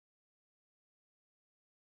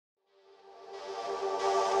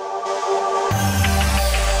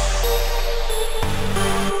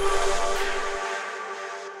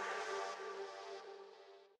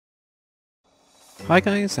Hi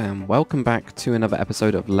guys, and welcome back to another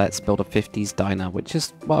episode of Let's Build a 50s Diner, which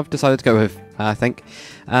is what I've decided to go with, I think.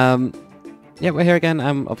 Yeah, we're here again,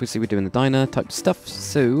 obviously we're doing the diner type stuff,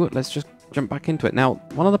 so let's just jump back into it. Now,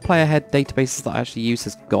 one of the player head databases that I actually use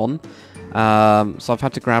has gone, so I've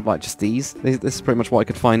had to grab like just these. This is pretty much what I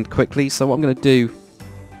could find quickly, so what I'm going to do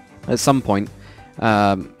at some point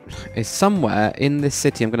is somewhere in this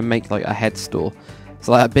city I'm going to make like a head store.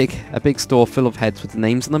 So like a big store full of heads with the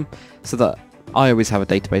names on them, so that I always have a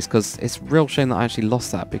database, because it's a real shame that I actually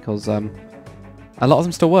lost that, because a lot of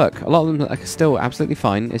them still work. A lot of them are still absolutely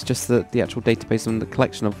fine. It's just that the actual database and the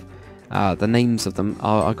collection of the names of them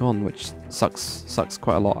are gone, which sucks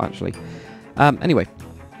quite a lot actually. Anyway,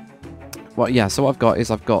 well, yeah. So what I've got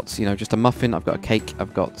is just a muffin. I've got a cake.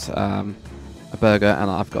 I've got a burger, and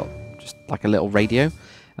I've got just like a little radio.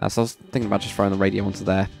 So I was thinking about just throwing the radio onto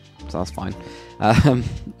there. So that's fine.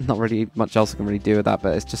 Not really much else I can really do with that,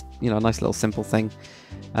 but it's just, a nice little simple thing.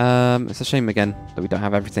 It's a shame again that we don't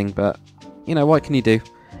have everything, but what can you do?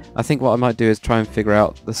 I think what I might do is try and figure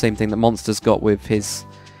out the same thing that Monster's got with his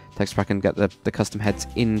texture pack and get the custom heads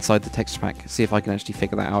inside the texture pack. See if I can actually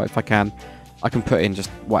figure that out. If I can put in just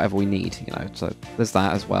whatever we need, so there's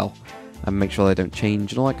that as well. And make sure they don't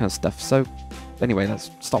change and all that kind of stuff. So anyway,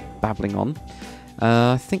 let's stop babbling on.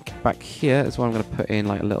 I think back here is where I'm going to put in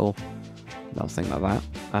like a little thing like that.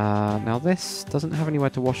 Now this doesn't have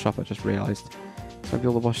anywhere to wash up, I just realised. So maybe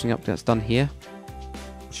all the washing up gets done here.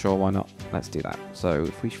 Sure, why not? Let's do that. So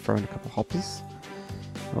if we throw in a couple hoppers,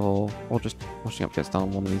 or just washing up gets done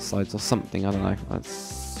on one of these sides or something, I don't know.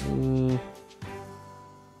 Let's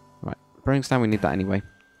right, brewing stand, we need that anyway.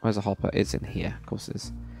 Where's a hopper? It's in here, of course it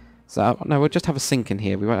is. So no, we'll just have a sink in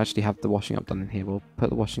here. We won't actually have the washing up done in here. We'll put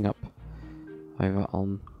the washing up over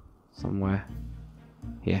on somewhere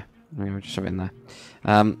here. We'll just shove it in there.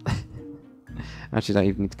 Actually, don't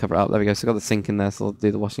even need to cover it up. There we go. So I've got the sink in there, so I'll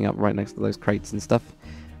do the washing up right next to those crates and stuff.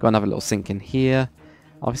 Got another little sink in here.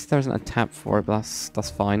 Obviously, there isn't a tap for it, but that's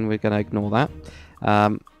fine. We're going to ignore that.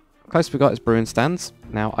 Closest we got is brewing stands.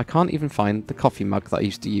 Now, I can't even find the coffee mug that I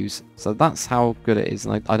used to use, so that's how good it is,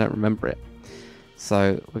 and I don't remember it.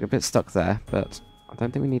 So we're a bit stuck there, but I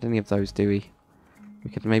don't think we need any of those, do we?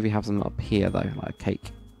 We could maybe have them up here though, like a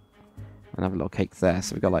cake. And have a little cake there.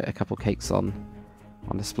 So we've got like a couple cakes on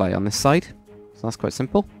display on this side. So that's quite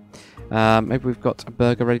simple. Maybe we've got a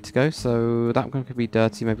burger ready to go. So that one could be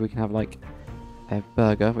dirty. Maybe we can have like a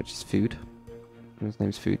burger, which is food. His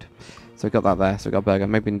name's food. So we've got that there. So we've got a burger.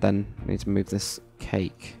 Maybe then we need to move this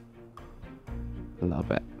cake a little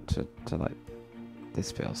bit to like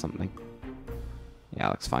this bit or something. Yeah,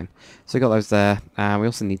 that looks fine. So we've got those there. We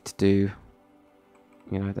also need to do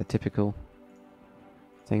the typical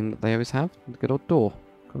thing that they always have, the good old door,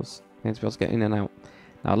 because they need to be able to get in and out.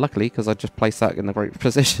 Now, luckily, because I just placed that in the right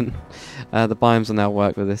position, the biomes will now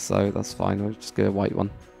work with this, so that's fine. We'll just get a white one.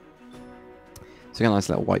 So we got a nice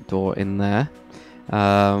little white door in there.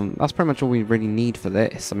 That's pretty much all we really need for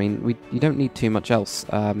this. I mean, you don't need too much else.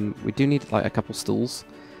 We do need like a couple stools,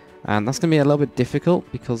 and that's going to be a little bit difficult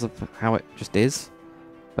because of how it just is.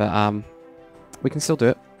 But we can still do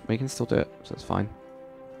it. We can still do it, so it's fine.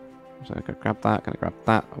 So I'm going to grab that,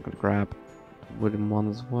 I'm going to grab the wooden one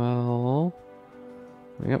as well.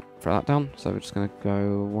 There we go, throw that down. So we're just going to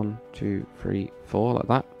go 1, 2, 3, 4, like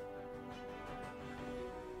that.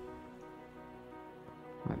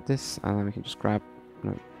 Like this, and then we can just grab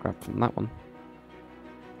from that one.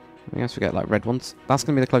 I guess we get like red ones. That's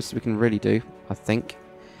going to be the closest we can really do, I think.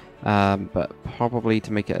 But probably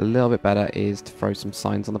to make it a little bit better is to throw some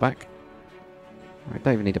signs on the back. I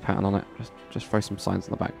don't even need a pattern on it, just throw some signs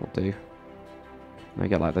on the back will do. And we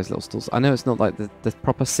get like those little stools. I know it's not like the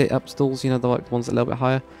proper sit-up stools, the like ones that are a little bit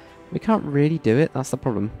higher. We can't really do it, that's the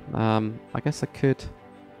problem. I guess I could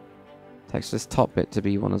text this top bit to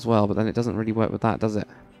be one as well, but then it doesn't really work with that, does it?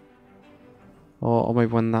 Or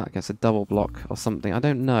maybe when that gets a double block or something, I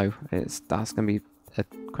don't know. That's going to be a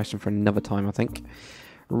question for another time, I think.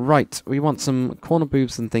 Right, we want some corner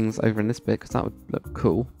booths and things over in this bit, because that would look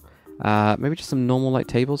cool. Maybe just some normal like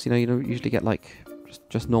tables. You don't usually get like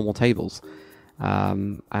just normal tables.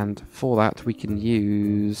 And for that we can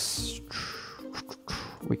use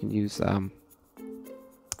what can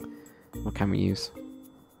we use?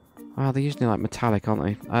 They're usually like metallic, aren't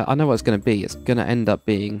they? I know what it's going to be. It's going to end up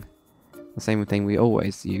being the same thing we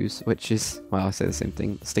always use, which is, well, I say the same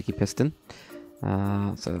thing, sticky piston.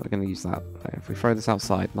 So we're going to use that. If we throw this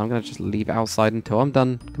outside, and I'm going to just leave it outside until I'm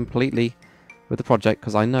done completely with the project,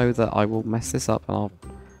 because I know that I will mess this up and I'll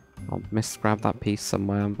misgrab that piece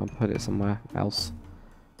somewhere and put it somewhere else,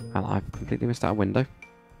 and I've completely missed out a window.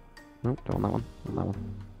 Nope, don't want that one. Want that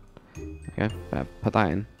one. There we go. Better put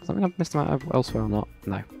that in. Does that mean I've missed them out elsewhere or not?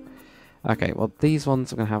 No. Okay, well these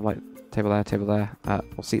ones are going to have like table there,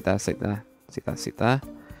 or seat there, seat there, seat there, seat there.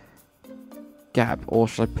 Gap, or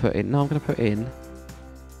should I put in? No, I'm going to put in.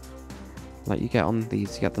 Like you get on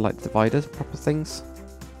these, you get the like dividers, proper things.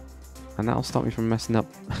 And that'll stop me from messing up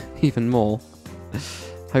even more.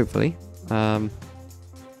 Hopefully. Right,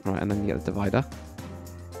 and then you get the divider.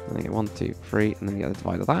 And then you get 1, 2, 3, and then you get the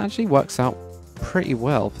divider. That actually works out pretty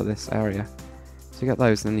well for this area. So you get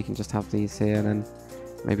those, and then you can just have these here, and then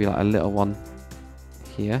maybe like a little one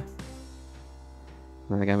here. And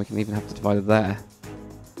then again, we can even have the divider there.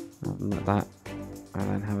 Like that. And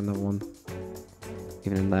then have another one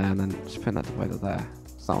even in there, and then just put that divider there.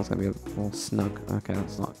 So that one's going to be a bit more snug. Okay,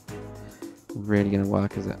 that's not really going to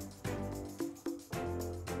work, is it?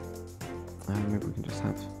 Maybe we can just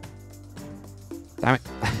have... Damn it!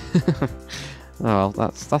 Oh well,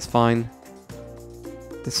 that's fine.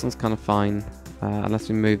 This one's kind of fine, unless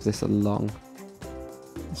we move this along.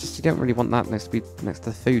 It's just you don't really want that next to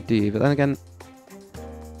the food, do you? But then again,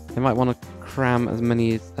 they might want to cram as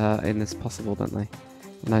many in as possible, don't they?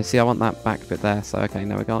 No, see, I want that back bit there. So okay,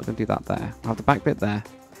 no, we're not going to do that there. I'll have the back bit there,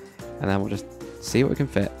 and then we'll just see what we can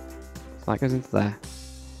fit. So that goes into there.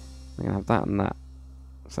 We're going to have that and that.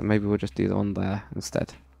 So maybe we'll just do the one there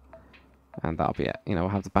instead. And that'll be it. You know,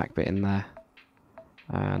 we'll have the back bit in there.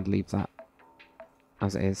 And leave that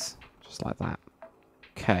as it is. Just like that.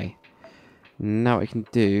 Okay. Now what we can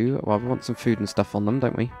do... Well, we want some food and stuff on them,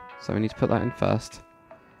 don't we? So we need to put that in first.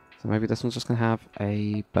 So maybe this one's just going to have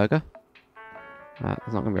a burger.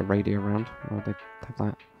 There's not going to be a radio around. Why would they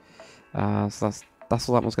have that? So that's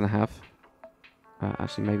all that one's going to have.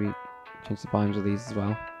 Actually, maybe change the biomes of these as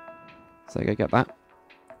well. So you go get that.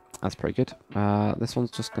 That's pretty good. This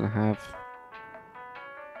one's just going to have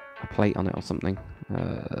a plate on it or something.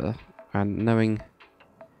 And knowing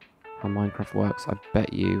how Minecraft works, I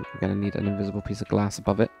bet you we're going to need an invisible piece of glass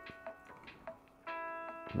above it.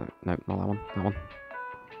 No, not that one. That one.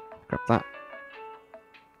 Grab that.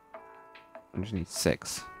 I just need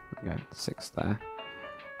 6. There we go, 6 there.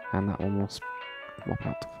 And that one will swap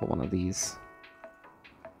out for one of these.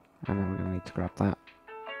 And then we're going to need to grab that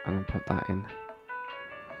and then put that in.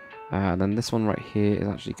 And then this one right here is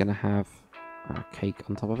actually going to have a cake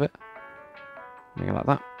on top of it. There you go, like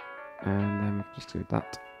that. And then we've just do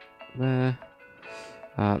that there.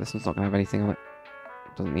 This one's not going to have anything on it.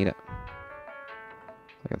 Doesn't need it.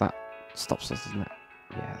 Look at that. Stops us, doesn't it?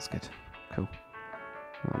 Yeah, that's good. Cool.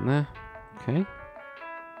 That one there. Okay.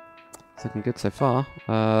 It's looking good so far.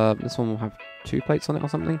 This one will have 2 plates on it or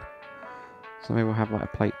something. So maybe we'll have like a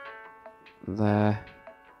plate there.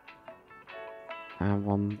 And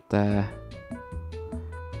one there.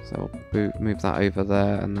 So we'll move that over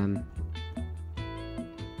there and then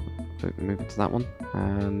move it to that one.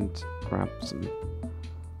 And grab some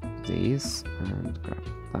of these and grab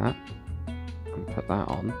that. And put that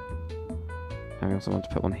on. And we also want to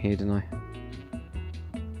put one here, didn't I?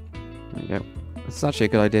 There you go. It's actually a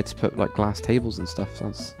good idea to put like glass tables and stuff. So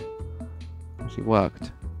that's actually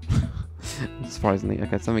worked. Surprisingly.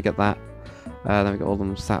 Okay, so then we get that. Then we got all of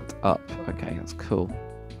them sat up. Okay, that's cool.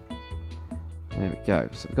 There we go.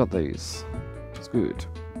 So we've got those. That's good.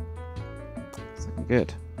 It's looking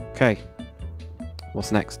good. Okay.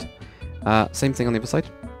 What's next? Same thing on the other side.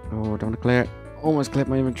 Oh, I don't want to clear it. Almost cleared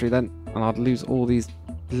my inventory then. And I'd lose all these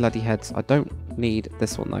bloody heads. I don't need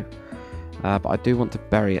this one though. But I do want to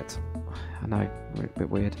bury it. I know, a bit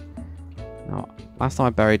weird. Now, last time I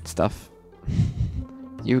buried stuff,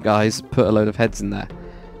 you guys put a load of heads in there.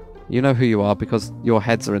 You know who you are because your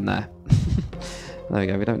heads are in there. There we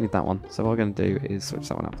go, we don't need that one. So what we're going to do is switch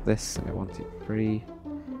that one up to this. So 1, 2, 3.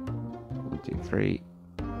 1, 2, 3.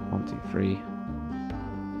 1, 2, 3.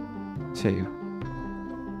 2.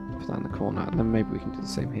 Put that in the corner, and then maybe we can do the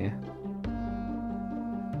same here.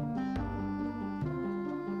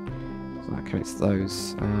 So that creates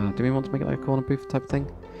those. Do we want to make it like a corner booth type of thing?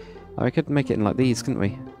 We could make it in like these, couldn't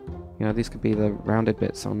we? You know, these could be the rounded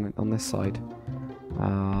bits on this side.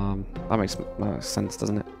 That makes sense,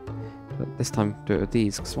 doesn't it? But this time, do it with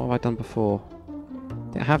these, because what have I done before?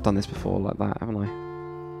 I think I have done this before like that, haven't I?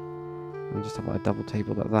 And just have like a double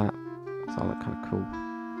table like that. So that look kind of cool.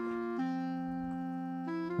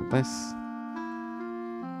 Like this.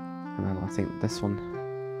 And then I think this one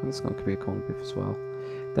could be a corner booth as well.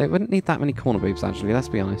 They wouldn't need that many corner booths, actually, let's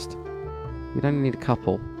be honest. You'd only need a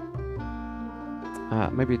couple.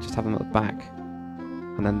 Maybe just have them at the back.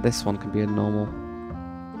 And then this one can be a normal...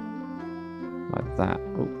 like that.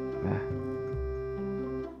 Oh, there.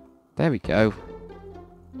 There we go.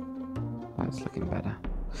 That's looking better.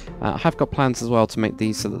 I have got plans as well to make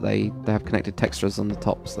these so that they have connected textures on the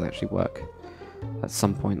top, so they actually work at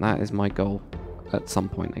some point. That is my goal at some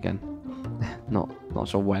point again. not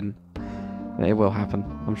sure when. But it will happen,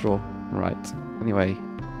 I'm sure. Right. Anyway,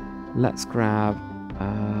 let's grab.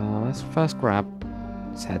 Let's first grab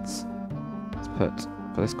its heads. Let's put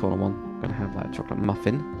for this corner one. We're gonna have that chocolate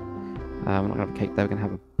muffin. We're not gonna have a cake there. We're gonna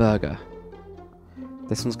have a burger.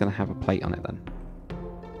 This one's gonna have a plate on it then.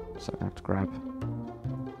 So I have to grab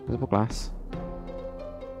visible glass.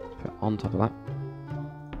 Put on top of that.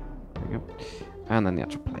 There we go. And then the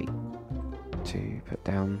actual plate to put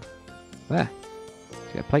down there. So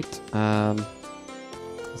you get a plate.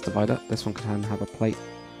 Let's divide it. This one can have a plate.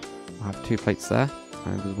 I'll have 2 plates there.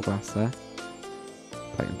 And visible glass there.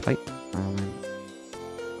 Plate and plate. And then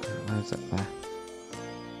where's it there?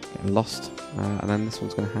 Getting lost. And then this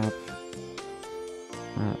one's going to have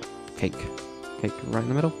cake. Cake right in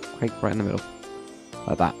the middle. Cake right in the middle.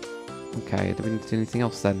 Like that. Okay, do we need to do anything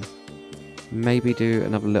else then? Maybe do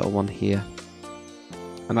another little one here.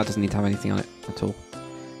 And that doesn't need to have anything on it at all.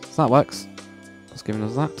 So that works. It's giving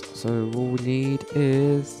us that. So all we need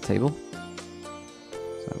is the table.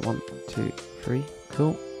 So 1, 2, 3.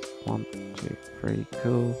 Cool. 1, 2, 3.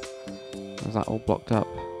 Cool. Is that all blocked up?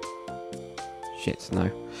 Shit, no.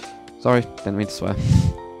 Sorry, didn't mean to swear.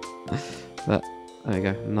 But there you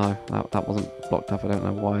go. No, that wasn't blocked up. I don't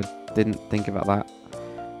know why I didn't think about that.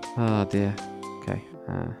 Oh dear. Okay.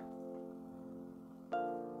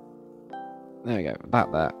 There we go.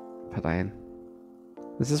 That there. Put that in.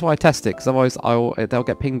 This is why I test it, because otherwise they'll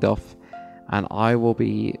get pinged off, and I will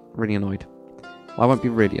be really annoyed. Well, I won't be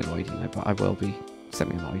really annoyed, you know, but I will be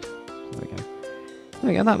semi-annoyed. There we go.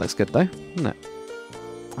 There we go. That looks good though, doesn't it?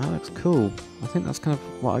 That looks cool. I think that's kind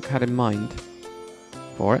of what I had in mind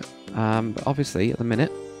for it. But obviously, at the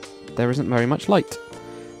minute, there isn't very much light.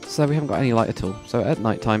 So we haven't got any light at all. So at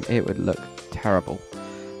night time, it would look terrible.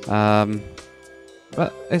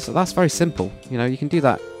 But that's very simple. You know, you can do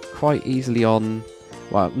that quite easily on...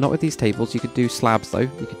 Well, not with these tables. You could do slabs, though.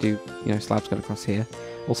 You could do, you know, slabs going across here.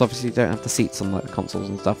 Also, obviously, you don't have the seats on like the consoles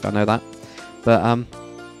and stuff. I know that. But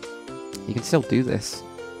you can still do this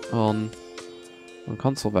on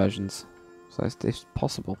console versions. So it's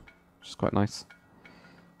possible, which is quite nice.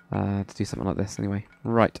 To do something like this, anyway.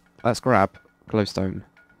 Right, let's grab glowstone.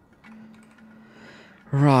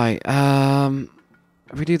 Right,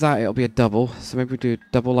 if we do that, it'll be a double. So maybe we do a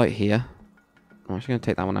double light here. I'm actually going to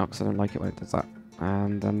take that one out because I don't like it when it does that.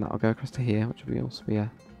 And then that'll go across to here, which will also be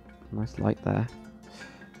a nice light there.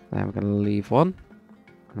 Then we're going to leave one.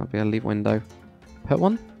 And that'll be a leave window. Put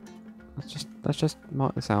one. Let's just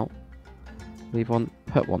mark this out. Leave one.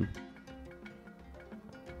 Put one.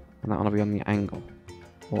 And that one will be on the angle.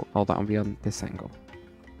 Or that will be on this angle.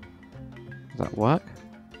 Does that work?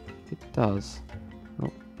 It does.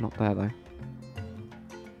 Oh, not there though.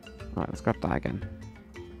 Right, let's grab that again.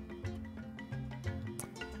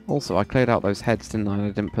 Also, I cleared out those heads, didn't I? I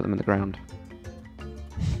didn't put them in the ground.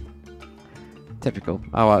 Typical.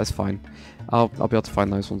 Oh, well, that's fine. I'll be able to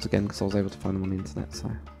find those ones again because I was able to find them on the internet.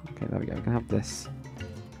 So, okay, there we go. We can have this.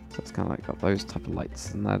 So it's kind of like got those type of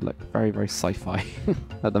lights, and they look very, very sci-fi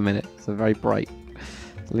at the minute. So very bright.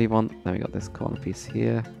 So leave one. Then we got this corner piece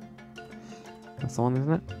here. That's the one,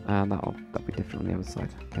 isn't it? And that'll be different on the other side.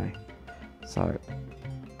 Okay. So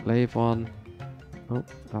leave one. Oh,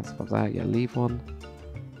 that's above there. Yeah, leave one.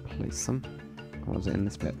 Place them. Or was it in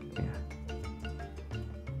this bit? Yeah.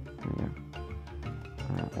 There we go.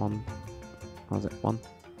 One. Or was it one?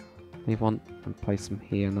 Leave one and place them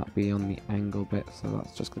here, and that'll be on the angle bit. So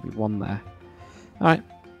that's just going to be one there. All right.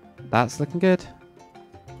 That's looking good.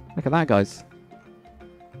 Look at that, guys.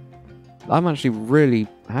 I'm actually really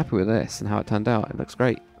happy with this and how it turned out. It looks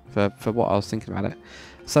great for what I was thinking about it.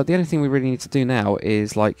 So the only thing we really need to do now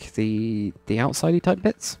is like the outsidey type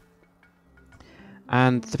bits.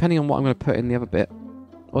 And depending on what I'm going to put in the other bit,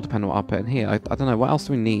 or depending on what I'll put in here, I don't know, what else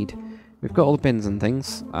do we need? We've got all the bins and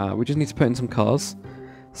things. We just need to put in some cars.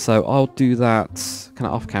 So I'll do that kind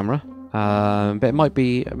of off camera. But it might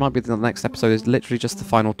be the next episode is literally just the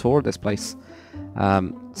final tour of this place.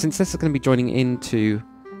 Since this is going to be joining into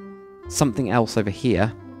something else over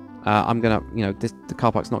here, I'm gonna, you know, the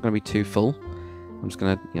car park's not going to be too full. I'm just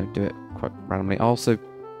gonna, you know, do it quite randomly. I'll also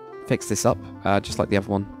fix this up, just like the other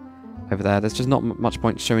one over there. There's just not much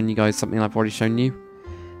point showing you guys something I've already shown you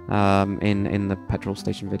in the petrol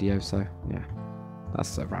station video. So yeah, that's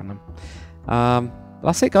so random.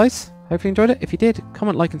 That's it, guys. Hopefully you enjoyed it. If you did,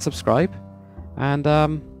 comment, like, and subscribe. And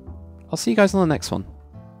I'll see you guys on the next one.